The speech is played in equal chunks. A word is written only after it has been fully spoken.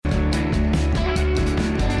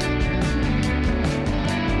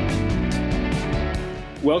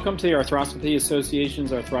Welcome to the Arthroscopy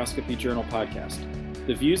Association's Arthroscopy Journal podcast.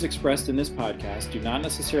 The views expressed in this podcast do not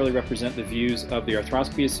necessarily represent the views of the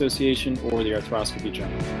Arthroscopy Association or the Arthroscopy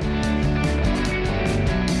Journal.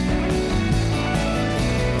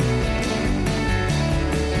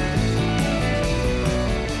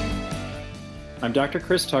 I'm Dr.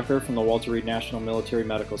 Chris Tucker from the Walter Reed National Military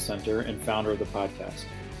Medical Center and founder of the podcast.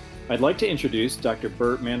 I'd like to introduce Dr.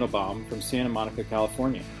 Bert Mandelbaum from Santa Monica,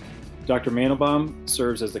 California. Dr. Mandelbaum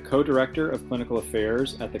serves as the co-director of clinical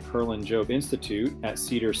affairs at the Kerlan-Jobe Institute at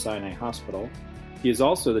Cedars-Sinai Hospital. He is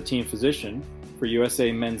also the team physician for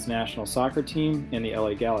USA Men's National Soccer Team and the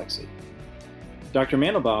LA Galaxy. Dr.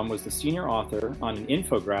 Mandelbaum was the senior author on an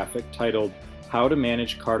infographic titled How to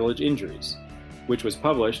Manage Cartilage Injuries, which was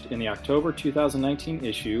published in the October 2019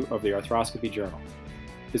 issue of the Arthroscopy Journal.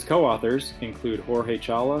 His co-authors include Jorge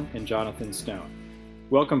Chawla and Jonathan Stone.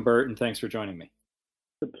 Welcome, Bert, and thanks for joining me.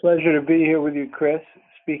 It's a pleasure to be here with you, Chris,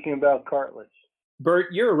 speaking about cartilage.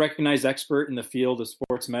 Bert, you're a recognized expert in the field of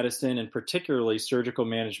sports medicine and particularly surgical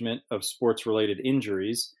management of sports-related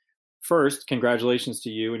injuries. First, congratulations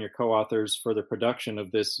to you and your co-authors for the production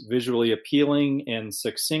of this visually appealing and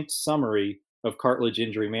succinct summary of cartilage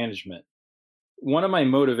injury management. One of my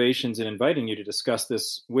motivations in inviting you to discuss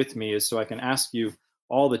this with me is so I can ask you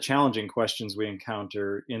all the challenging questions we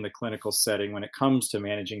encounter in the clinical setting when it comes to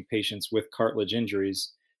managing patients with cartilage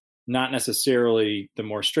injuries, not necessarily the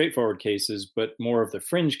more straightforward cases, but more of the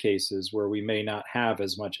fringe cases where we may not have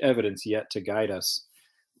as much evidence yet to guide us.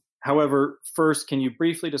 However, first, can you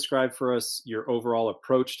briefly describe for us your overall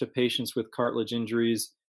approach to patients with cartilage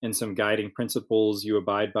injuries and some guiding principles you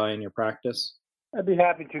abide by in your practice? I'd be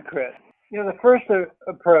happy to, Chris. The first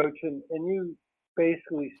approach, and you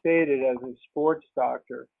basically stated as a sports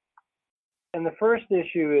doctor, and the first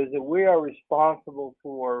issue is that we are responsible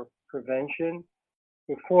for prevention,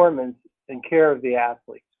 performance, and care of the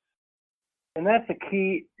athletes. And that's a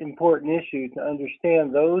key important issue to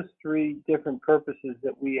understand those three different purposes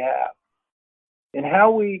that we have and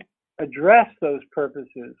how we address those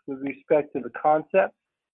purposes with respect to the concepts,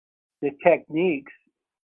 the techniques,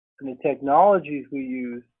 and the technologies we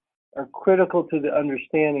use are critical to the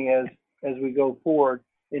understanding as we go forward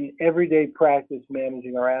in everyday practice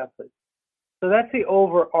managing our athletes. So that's the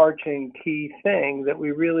overarching key thing that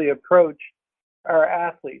we really approach our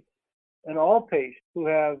athletes and all patients who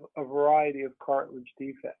have a variety of cartilage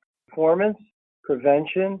defects. Performance,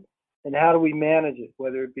 prevention, and how do we manage it,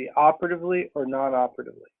 whether it be operatively or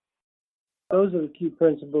non-operatively. Those are the key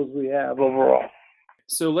principles we have overall.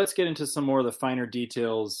 So let's get into some more of the finer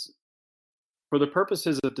details. For the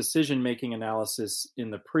purposes of decision-making analysis in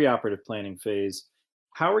the preoperative planning phase,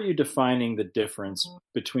 how are you defining the difference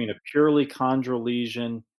between a purely chondral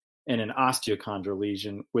lesion and an osteochondral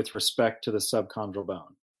lesion with respect to the subchondral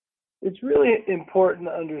bone? It's really important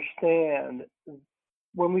to understand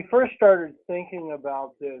when we first started thinking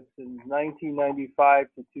about this in 1995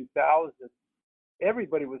 to 2000,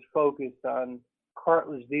 everybody was focused on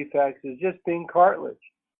cartilage defects as just being cartilage.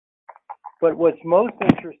 But what's most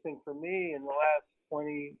interesting for me in the last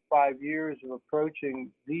 25 years of approaching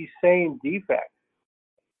these same defects,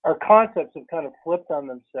 our concepts have kind of flipped on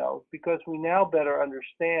themselves because we now better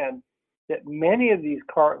understand that many of these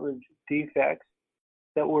cartilage defects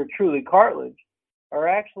that were truly cartilage are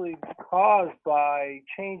actually caused by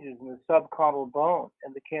changes in the subchondral bone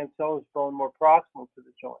and the cancellous bone more proximal to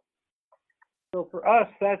the joint. So for us,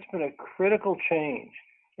 that's been a critical change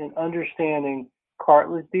in understanding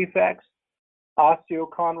cartilage defects,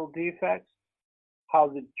 osteochondral defects, how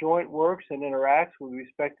the joint works and interacts with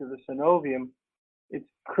respect to the synovium. It's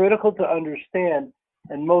critical to understand,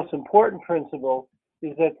 and most important principle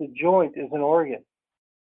is that the joint is an organ.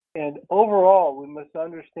 And overall, we must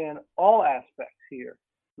understand all aspects here,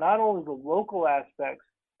 not only the local aspects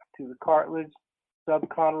to the cartilage,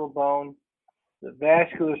 subchondral bone, the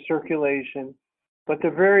vascular circulation, but the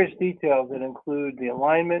various details that include the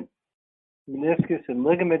alignment, meniscus and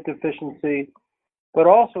ligament deficiency, but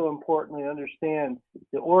also importantly understand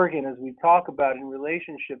the organ as we talk about in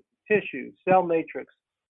relationship to tissue, cell matrix,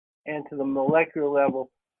 and to the molecular level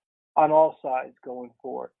on all sides going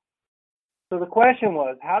forward. So the question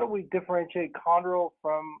was, how do we differentiate chondral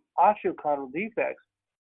from osteochondral defects?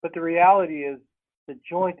 But the reality is the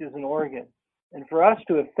joint is an organ. And for us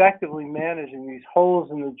to effectively manage these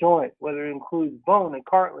holes in the joint, whether it includes bone and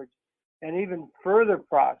cartilage, and even further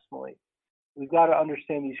proximally, we've got to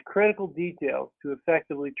understand these critical details to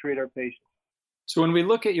effectively treat our patients. So when we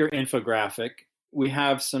look at your infographic, we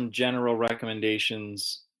have some general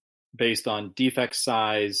recommendations based on defect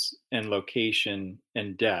size and location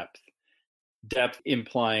and depth. Depth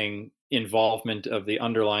implying involvement of the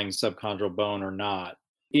underlying subchondral bone or not.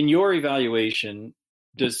 In your evaluation,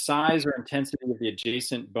 does size or intensity of the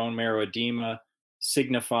adjacent bone marrow edema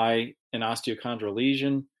signify an osteochondral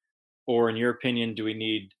lesion? Or in your opinion, do we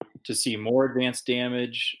need to see more advanced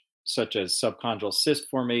damage, such as subchondral cyst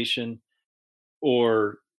formation?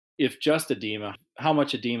 Or if just edema, how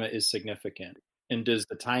much edema is significant? And does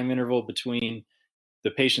the time interval between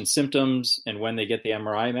the patient's symptoms and when they get the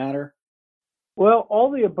MRI matter? Well, all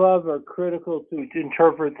the above are critical to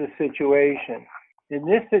interpret the situation. In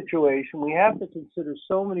this situation, we have to consider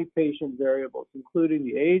so many patient variables, including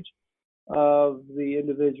the age of the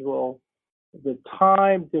individual, the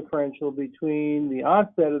time differential between the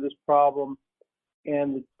onset of this problem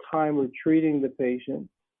and the time we're treating the patient.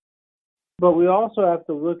 But we also have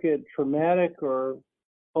to look at traumatic or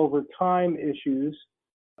over time issues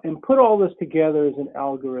and put all this together as an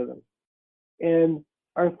algorithm. And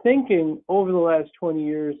our thinking over the last 20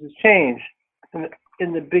 years has changed.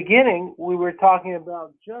 In the beginning, we were talking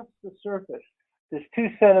about just the surface, this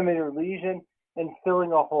 2-centimeter lesion and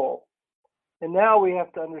filling a hole. And now we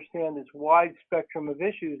have to understand this wide spectrum of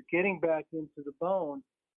issues getting back into the bone,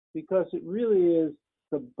 because it really is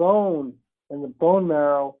the bone and the bone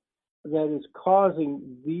marrow that is causing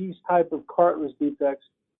these type of cartilage defects,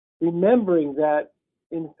 remembering that,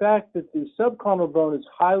 in fact, that the subchondral bone is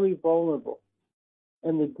highly vulnerable.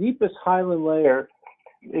 And the deepest hyaline layer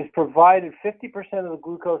is provided, 50% of the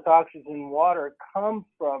glucose, oxygen, and water comes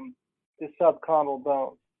from the subchondral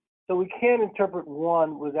bone. So we can't interpret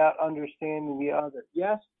one without understanding the other.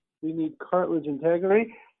 Yes, we need cartilage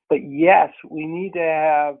integrity, but yes, we need to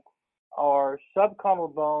have our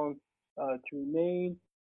subchondral bone to remain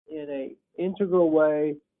in an integral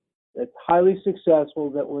way that's highly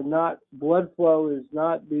successful, that we're not, blood flow is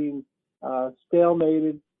not being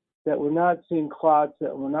stalemated, that we're not seeing clots,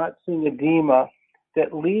 that we're not seeing edema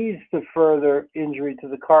that leads to further injury to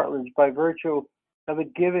the cartilage by virtue of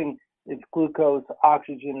it giving its glucose,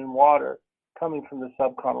 oxygen, and water coming from the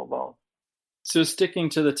subchondral bone. So sticking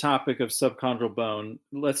to the topic of subchondral bone,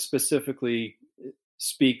 let's specifically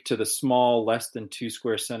speak to the small, less than 2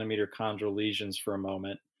 square centimeter chondral lesions for a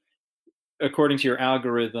moment. According to your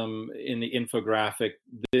algorithm in the infographic,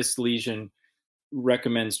 this lesion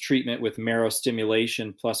recommends treatment with marrow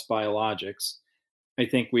stimulation plus biologics. I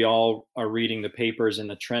think we all are reading the papers in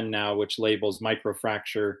the trend now, which labels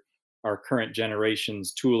microfracture our current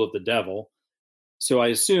generation's tool of the devil. So I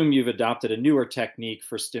assume you've adopted a newer technique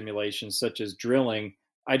for stimulation, such as drilling.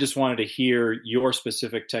 I just wanted to hear your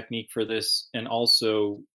specific technique for this, and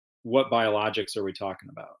also what biologics are we talking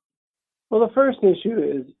about? Well, the first issue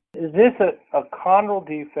is this a chondral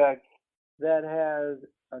defect that has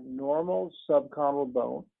a normal subchondral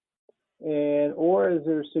bone, or is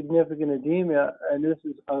there significant edema, and this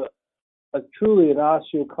is truly an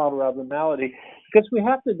osteochondral abnormality? Because we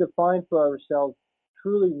have to define for ourselves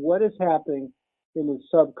truly what is happening in the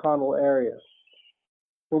subchondral area.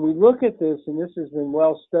 When we look at this, and this has been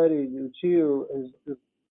well studied, Uchiu has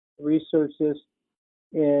researched this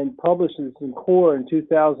and published this in Core in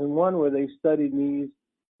 2001, where they studied knees,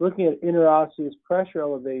 looking at interosseous pressure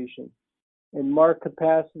elevation and marked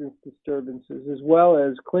capacitance disturbances, as well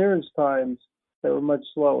as clearance times that were much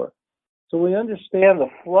slower. So we understand the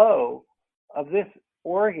flow of this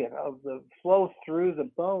organ, of the flow through the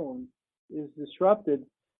bone, is disrupted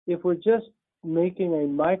if we're just making a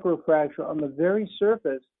microfracture on the very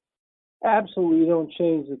surface. Absolutely don't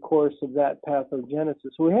change the course of that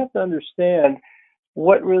pathogenesis. So we have to understand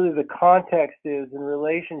what really the context is in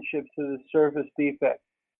relationship to the surface defect.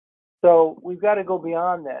 So we've got to go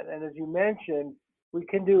beyond that. And as you mentioned, we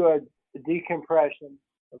can do a decompression,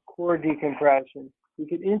 a core decompression. We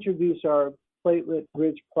can introduce our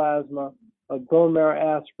platelet-rich plasma, a bone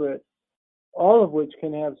marrow aspirate, all of which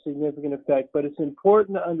can have significant effect. But it's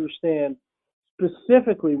important to understand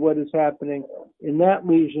specifically what is happening in that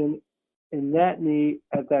lesion, in that knee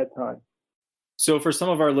at that time. So for some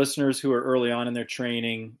of our listeners who are early on in their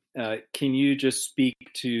training, can you just speak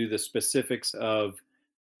to the specifics of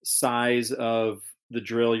size of the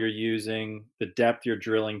drill you're using, the depth you're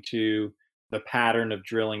drilling to, the pattern of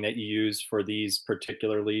drilling that you use for these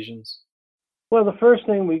particular lesions? Well, the first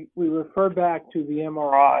thing we refer back to the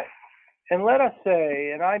MRI. And let us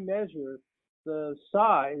say, and I measure the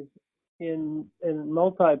size in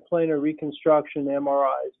multiplanar reconstruction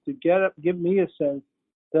MRIs to give me a sense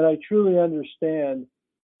that I truly understand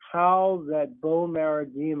how that bone marrow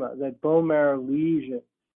edema, that bone marrow lesion,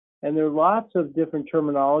 and there are lots of different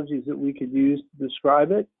terminologies that we could use to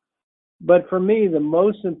describe it. But for me, the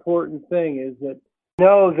most important thing is that we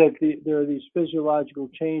know that there are these physiological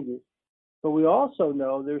changes, but we also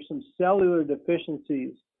know there's some cellular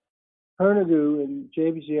deficiencies. Hernigou and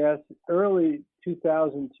JBJS early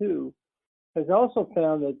 2002 has also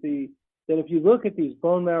found that if you look at these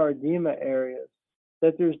bone marrow edema areas,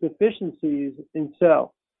 that there's deficiencies in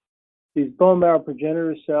cells. These bone marrow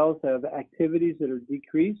progenitor cells have activities that are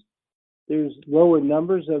decreased. There's lower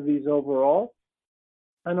numbers of these overall,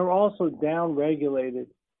 and are also downregulated,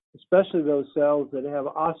 especially those cells that have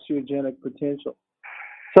osteogenic potential.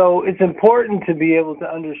 So it's important to be able to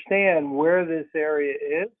understand where this area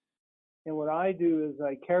is. And what I do is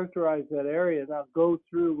I characterize that area, and I'll go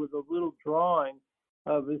through with a little drawing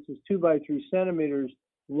of, this is 2 by 3 centimeters,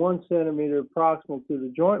 1 centimeter proximal to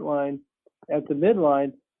the joint line at the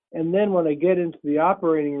midline. And then when I get into the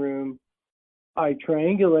operating room, I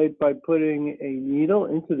triangulate by putting a needle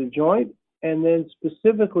into the joint, and then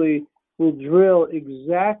specifically will drill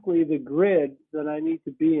exactly the grid that I need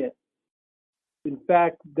to be in. In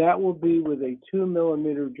fact, that will be with a 2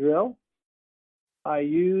 millimeter drill. I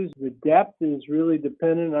use the depth is really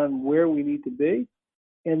dependent on where we need to be.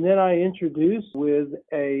 And then I introduce with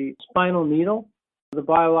a spinal needle the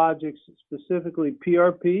biologics, specifically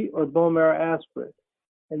PRP or bone marrow aspirate.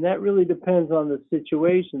 And that really depends on the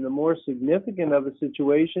situation. The more significant of a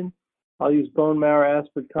situation, I'll use bone marrow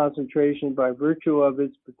aspirate concentration by virtue of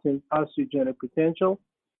its osteogenic potential,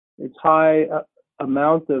 its high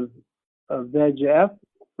amount of VEGF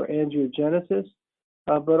for angiogenesis,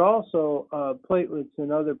 but also platelets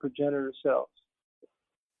and other progenitor cells.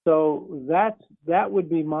 So that would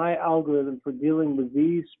be my algorithm for dealing with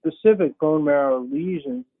these specific bone marrow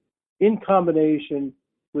lesions in combination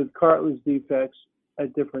with cartilage defects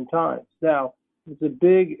at different times. Now, if it's a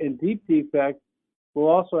big and deep defect, we'll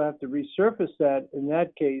also have to resurface that. In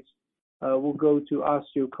that case, we'll go to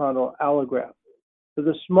osteochondral allograft. For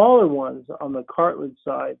the smaller ones on the cartilage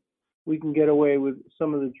side, we can get away with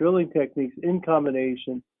some of the drilling techniques in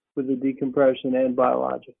combination with the decompression and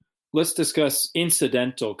biologics. Let's discuss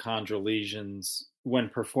incidental chondral lesions when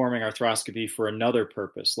performing arthroscopy for another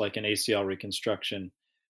purpose, like an ACL reconstruction.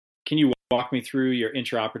 Can you walk me through your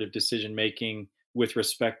intraoperative decision-making with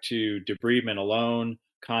respect to debridement alone,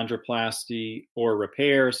 chondroplasty, or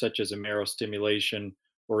repair, such as a marrow stimulation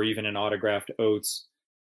or even an autograft OATS?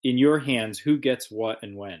 In your hands, who gets what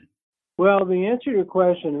and when? Well, the answer to your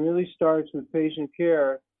question really starts with patient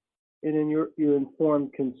care and in your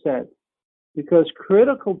informed consent, because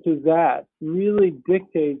critical to that really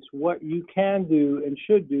dictates what you can do and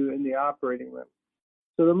should do in the operating room.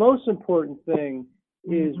 So the most important thing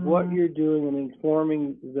is what you're doing and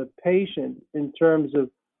informing the patient in terms of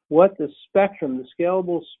what the spectrum, the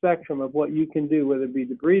scalable spectrum of what you can do, whether it be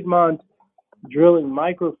debridement, drilling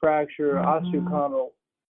microfracture, osteochondral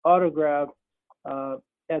autograft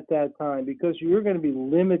at that time, because you're going to be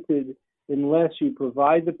limited unless you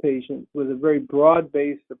provide the patient with a very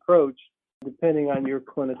broad-based approach depending on your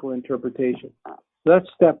clinical interpretation. So that's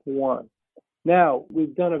step one. Now,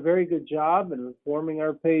 we've done a very good job in informing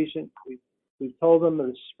our patient. We've told them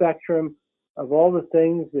the spectrum of all the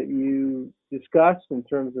things that you discussed in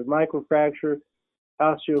terms of microfracture,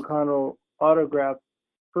 osteochondral autograft.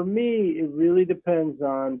 For me, it really depends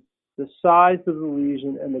on the size of the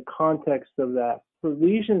lesion and the context of that. For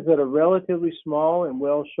lesions that are relatively small and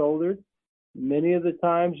well-shouldered, many of the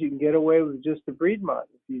times you can get away with just debridement.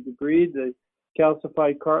 If you debride the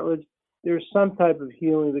calcified cartilage, there's some type of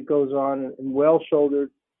healing that goes on in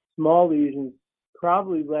well-shouldered, small lesions,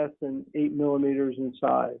 probably less than 8 millimeters in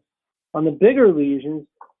size. On the bigger lesions,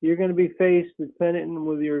 you're going to be faced, dependent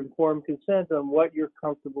with your informed consent, on what you're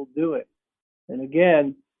comfortable doing. And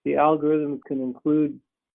again, the algorithm can include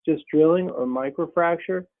just drilling or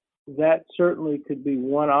microfracture. That certainly could be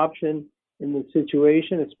one option in the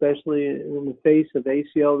situation, especially in the face of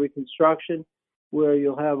ACL reconstruction, where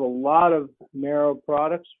you'll have a lot of marrow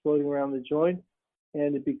products floating around the joint,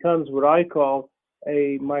 and it becomes what I call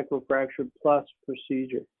a microfracture plus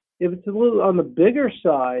procedure. If it's a little on the bigger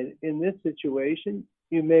side in this situation,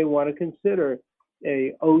 you may want to consider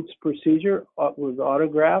a OATS procedure with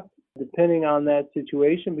autograft, depending on that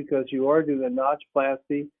situation, because you are doing a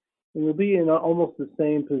notchplasty, and you'll be in almost the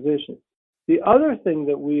same position. The other thing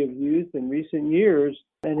that we have used in recent years,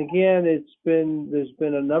 and again, there's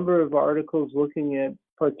been a number of articles looking at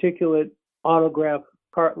particulate autograft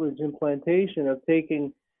cartilage implantation, of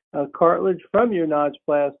taking cartilage from your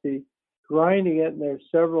notchplasty, grinding it, and there are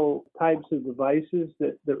several types of devices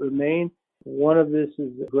that remain. One of this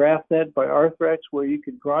is GraftNet by Arthrex, where you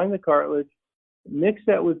could grind the cartilage, mix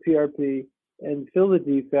that with PRP, and fill the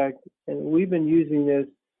defect. And we've been using this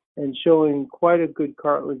and showing quite a good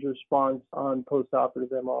cartilage response on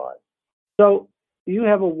postoperative MRI. So you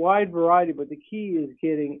have a wide variety, but the key is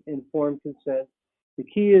getting informed consent. The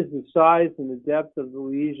key is the size and the depth of the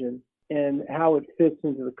lesion. and how it fits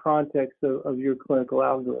into the context of your clinical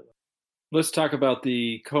algorithm. Let's talk about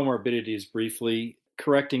the comorbidities briefly.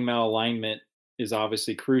 Correcting malalignment is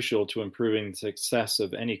obviously crucial to improving the success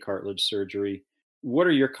of any cartilage surgery. What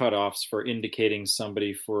are your cutoffs for indicating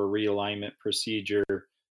somebody for a realignment procedure,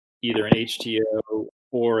 either an HTO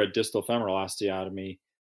or a distal femoral osteotomy,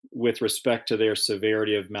 with respect to their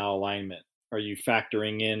severity of malalignment? Are you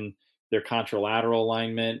factoring in their contralateral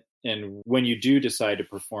alignment? And when you do decide to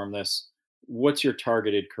perform this, what's your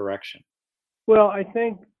targeted correction? Well, I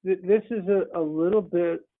think that this is a little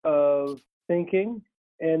bit of thinking.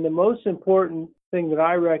 And the most important thing that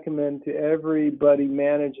I recommend to everybody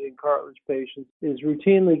managing cartilage patients is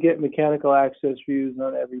routinely get mechanical access views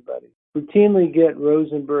on everybody. Routinely get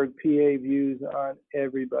Rosenberg PA views on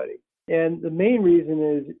everybody. And the main reason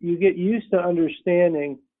is you get used to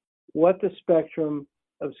understanding what the spectrum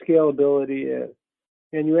of scalability is.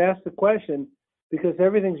 And you ask the question because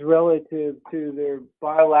everything's relative to their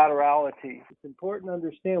bilaterality. It's important to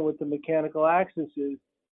understand what the mechanical axis is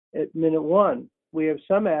at minute one. We have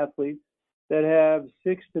some athletes that have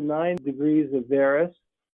 6 to 9 degrees of varus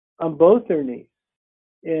on both their knees.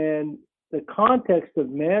 And the context of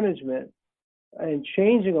management and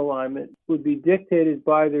changing alignment would be dictated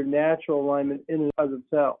by their natural alignment in and of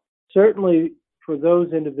themselves. Certainly for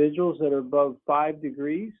those individuals that are above 5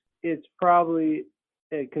 degrees, it's probably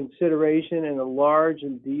a consideration in a large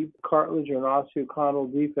and deep cartilage or an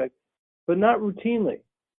osteochondral defect, but not routinely,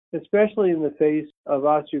 especially in the face of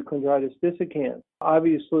osteochondritis dissecans.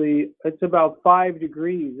 Obviously, it's about 5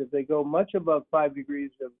 degrees. If they go much above 5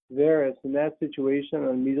 degrees of varus in that situation on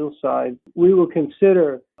the medial side, we will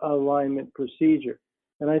consider alignment procedure.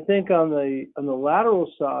 And I think on the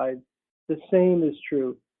lateral side, the same is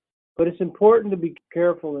true. But it's important to be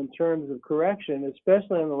careful in terms of correction,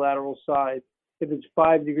 especially on the lateral side. If it's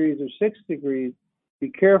 5 degrees or 6 degrees, be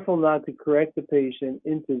careful not to correct the patient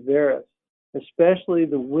into varus. Especially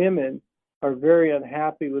the women are very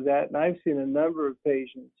unhappy with that. And I've seen a number of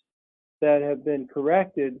patients that have been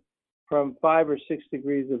corrected from 5 or 6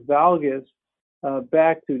 degrees of valgus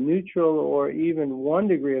back to neutral or even 1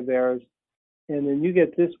 degree of varus. And then you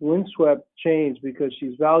get this windswept change because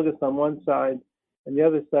she's valgus on one side and the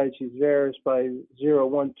other side she's varus by 0,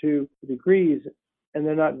 1, 2 degrees. And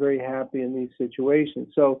they're not very happy in these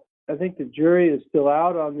situations. So I think the jury is still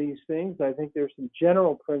out on these things. I think there's some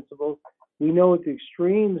general principles. We know what the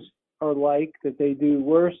extremes are like, that they do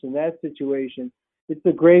worse in that situation. It's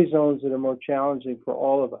the gray zones that are more challenging for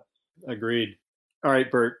all of us. Agreed. All right,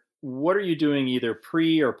 Bert, what are you doing either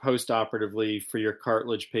pre or post-operatively for your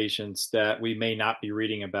cartilage patients that we may not be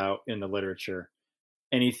reading about in the literature?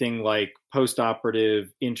 Anything like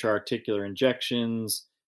post-operative intra-articular injections,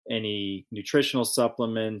 any nutritional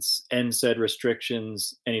supplements, NSAID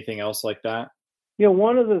restrictions, anything else like that? You know,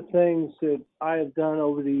 one of the things that I have done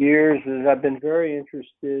over the years is I've been very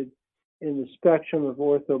interested in the spectrum of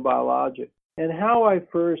orthobiologics. And how I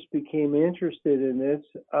first became interested in this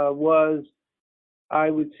was I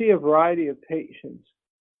would see a variety of patients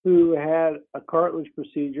who had a cartilage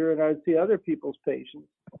procedure, and I would see other people's patients,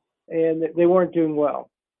 and they weren't doing well.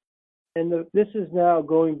 And this is now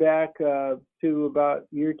going back to about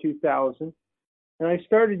year 2000. And I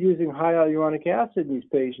started using high hyaluronic acid in these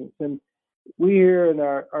patients. And we here in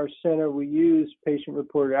our center, we use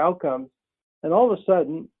patient-reported outcomes. And all of a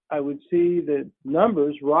sudden, I would see the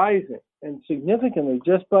numbers rising and significantly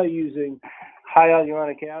just by using high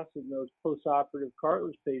hyaluronic acid in those postoperative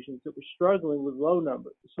cartilage patients that were struggling with low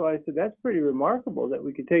numbers. So I said, that's pretty remarkable that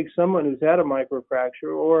we could take someone who's had a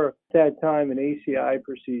microfracture or at that time an ACI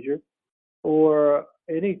procedure or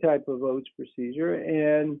any type of Oates procedure,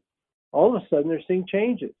 and all of a sudden they're seeing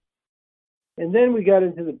changes. And then we got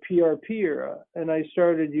into the PRP era, and I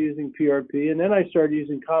started using PRP, and then I started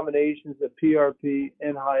using combinations of PRP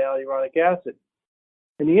and high hyaluronic acid.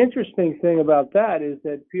 And the interesting thing about that is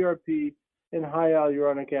that PRP and high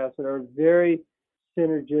hyaluronic acid are very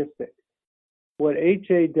synergistic. What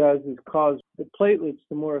HA does is cause the platelets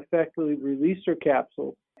to more effectively release their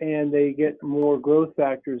capsule, and they get more growth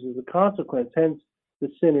factors as a consequence, hence the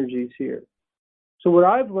synergies here. So what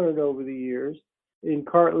I've learned over the years in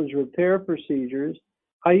cartilage repair procedures,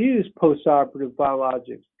 I use postoperative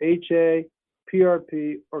biologics, HA,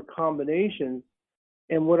 PRP, or combinations.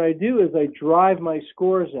 And what I do is I drive my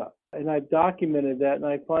scores up. And I've documented that, and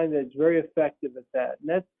I find that it's very effective at that. And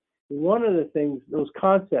that's one of the things, those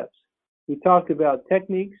concepts. We talked about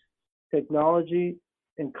techniques, technology,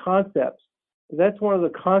 and concepts. That's one of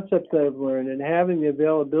the concepts that I've learned, and having the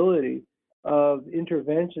availability of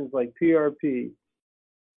interventions like PRP,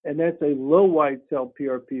 and that's a low white cell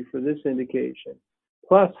PRP for this indication,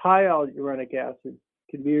 plus high hyaluronic acid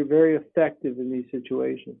can be very effective in these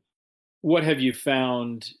situations. What have you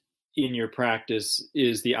found in your practice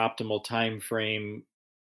is the optimal time frame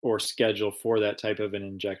or schedule for that type of an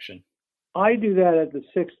injection? I do that at the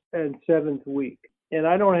 6th and 7th week, and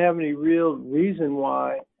I don't have any real reason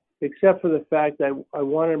why, except for the fact that I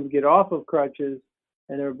want them to get off of crutches,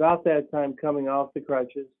 and they're about that time coming off the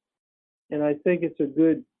crutches. And I think it's a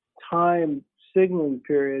good time signaling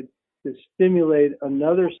period to stimulate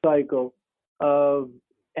another cycle of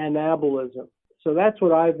anabolism. So that's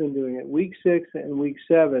what I've been doing at week 6 and week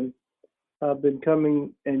 7. I've been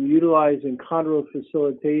coming and utilizing chondral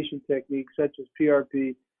facilitation techniques such as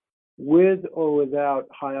PRP with or without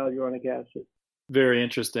high hyaluronic acid. Very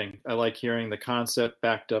interesting. I like hearing the concept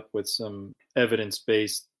backed up with some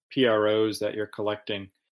evidence-based PROs that you're collecting.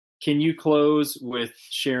 Can you close with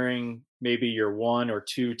sharing maybe your 1 or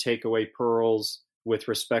 2 takeaway pearls with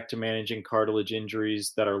respect to managing cartilage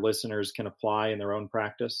injuries that our listeners can apply in their own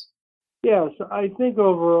practice? Yes, I think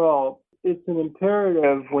overall it's an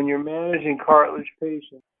imperative when you're managing cartilage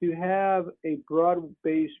patients to have a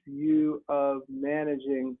broad-based view of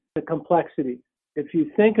managing the complexity. If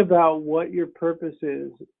you think about what your purpose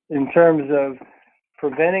is in terms of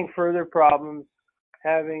preventing further problems,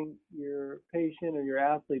 having your patient or your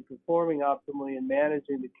athlete performing optimally and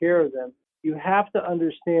managing the care of them, you have to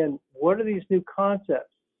understand what are these new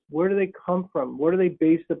concepts? Where do they come from? What are they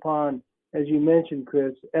based upon? As you mentioned,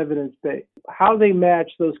 Chris, evidence-based. How they match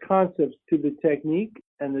those concepts to the technique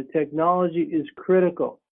and the technology is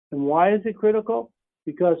critical. And why is it critical?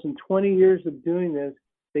 Because in 20 years of doing this,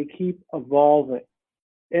 they keep evolving.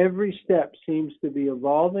 Every step seems to be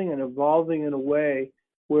evolving and evolving in a way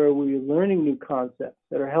where we're learning new concepts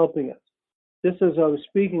that are helping us. Just as I was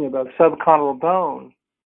speaking about subchondral bone,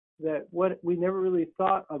 that what we never really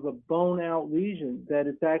thought of a bone-out lesion, that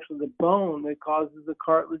it's actually the bone that causes the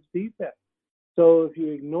cartilage defect. So if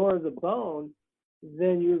you ignore the bone,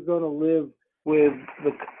 then you're going to live with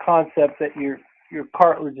the concept that your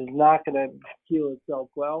cartilage is not going to heal itself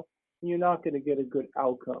well, and you're not going to get a good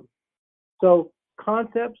outcome. So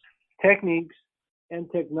concepts, techniques, and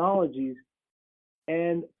technologies,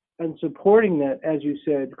 and supporting that, as you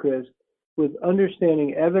said, Chris, with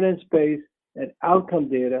understanding evidence-based and outcome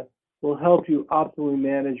data will help you optimally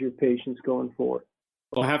manage your patients going forward.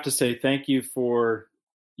 Well, I have to say thank you for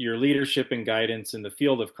your leadership and guidance in the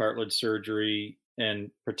field of cartilage surgery, and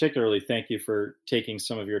particularly thank you for taking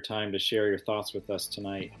some of your time to share your thoughts with us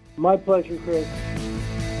tonight. My pleasure, Chris.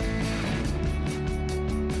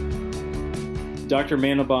 Dr.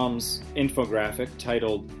 Mandelbaum's infographic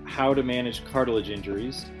titled How to Manage Cartilage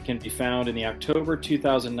Injuries can be found in the October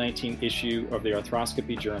 2019 issue of the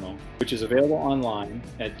Arthroscopy Journal, which is available online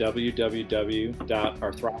at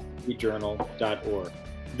www.arthroscopyjournal.org.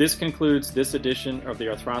 This concludes this edition of the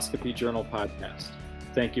Arthroscopy Journal podcast.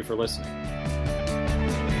 Thank you for listening.